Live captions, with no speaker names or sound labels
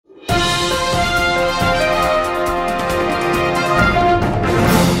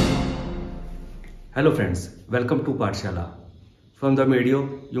Hello friends, welcome to Pathshala. From the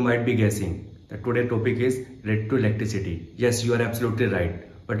video, you might be guessing that today's topic is related to electricity. Yes, you are absolutely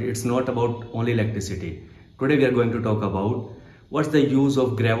right, but it's not about only electricity. Today we are going to talk about what's the use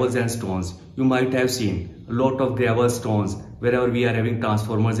of gravels and stones. You might have seen a lot of gravel stones wherever we are having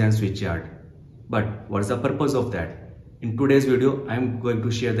transformers and switchyard. But what's the purpose of that? In today's video, I am going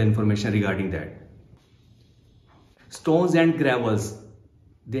to share the information regarding that. Stones and gravels,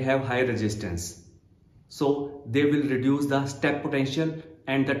 they have high resistance. So they will reduce the step potential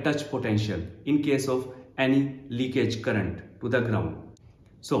and the touch potential in case of any leakage current to the ground.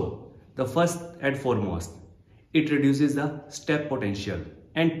 So the first and foremost, it reduces the step potential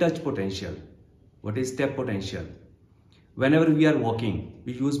and touch potential. What is step potential? Whenever we are walking,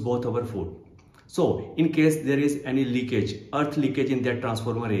 we use both our foot. So in case there is any leakage, earth leakage in that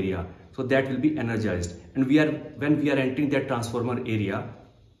transformer area, so that will be energized. And when we are entering that transformer area,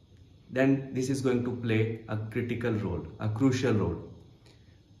 then this is going to play a critical role, a crucial role.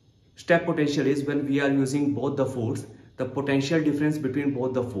 Step potential is when we are using both the foots, the potential difference between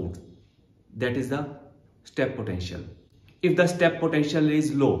both the foots, that is the step potential. If the step potential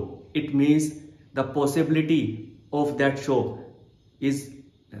is low, it means the possibility of that shock is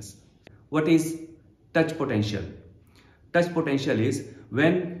less. What is touch potential? Touch potential is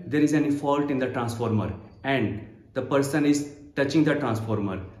when there is any fault in the transformer and the person is touching the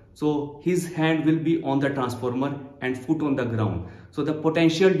transformer. So his hand will be on the transformer and foot on the ground. So the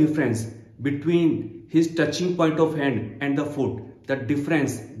potential difference between his touching point of hand and the foot, the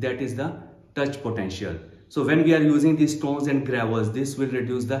difference, that is the touch potential. So when we are using these stones and gravels, this will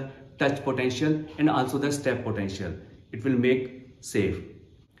reduce the touch potential and also the step potential. It will make safe.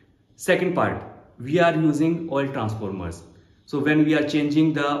 Second part, we are using oil transformers. So when we are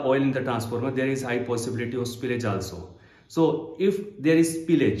changing the oil in the transformer, there is high possibility of spillage also. So if there is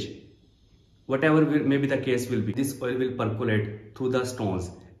spillage, whatever maybe the case will be, this oil will percolate through the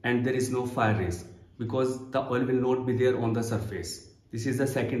stones and there is no fire risk because the oil will not be there on the surface. This is the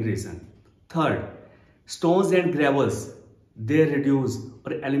second reason. Third, stones and gravels, they reduce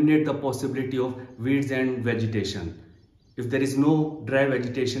or eliminate the possibility of weeds and vegetation. If there is no dry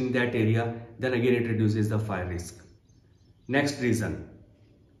vegetation in that area, then again it reduces the fire risk. Next reason.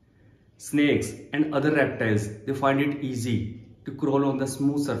 Snakes and other reptiles, they find it easy to crawl on the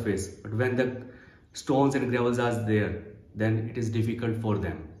smooth surface, but when the stones and gravels are there, then it is difficult for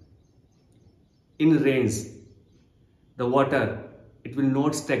them. In rains, the water, it will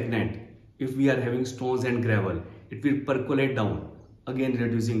not stagnate if we are having stones and gravel. It will percolate down, again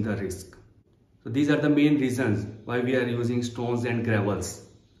reducing the risk. So these are the main reasons why we are using stones and gravels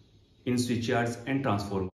in switchyards and transformers.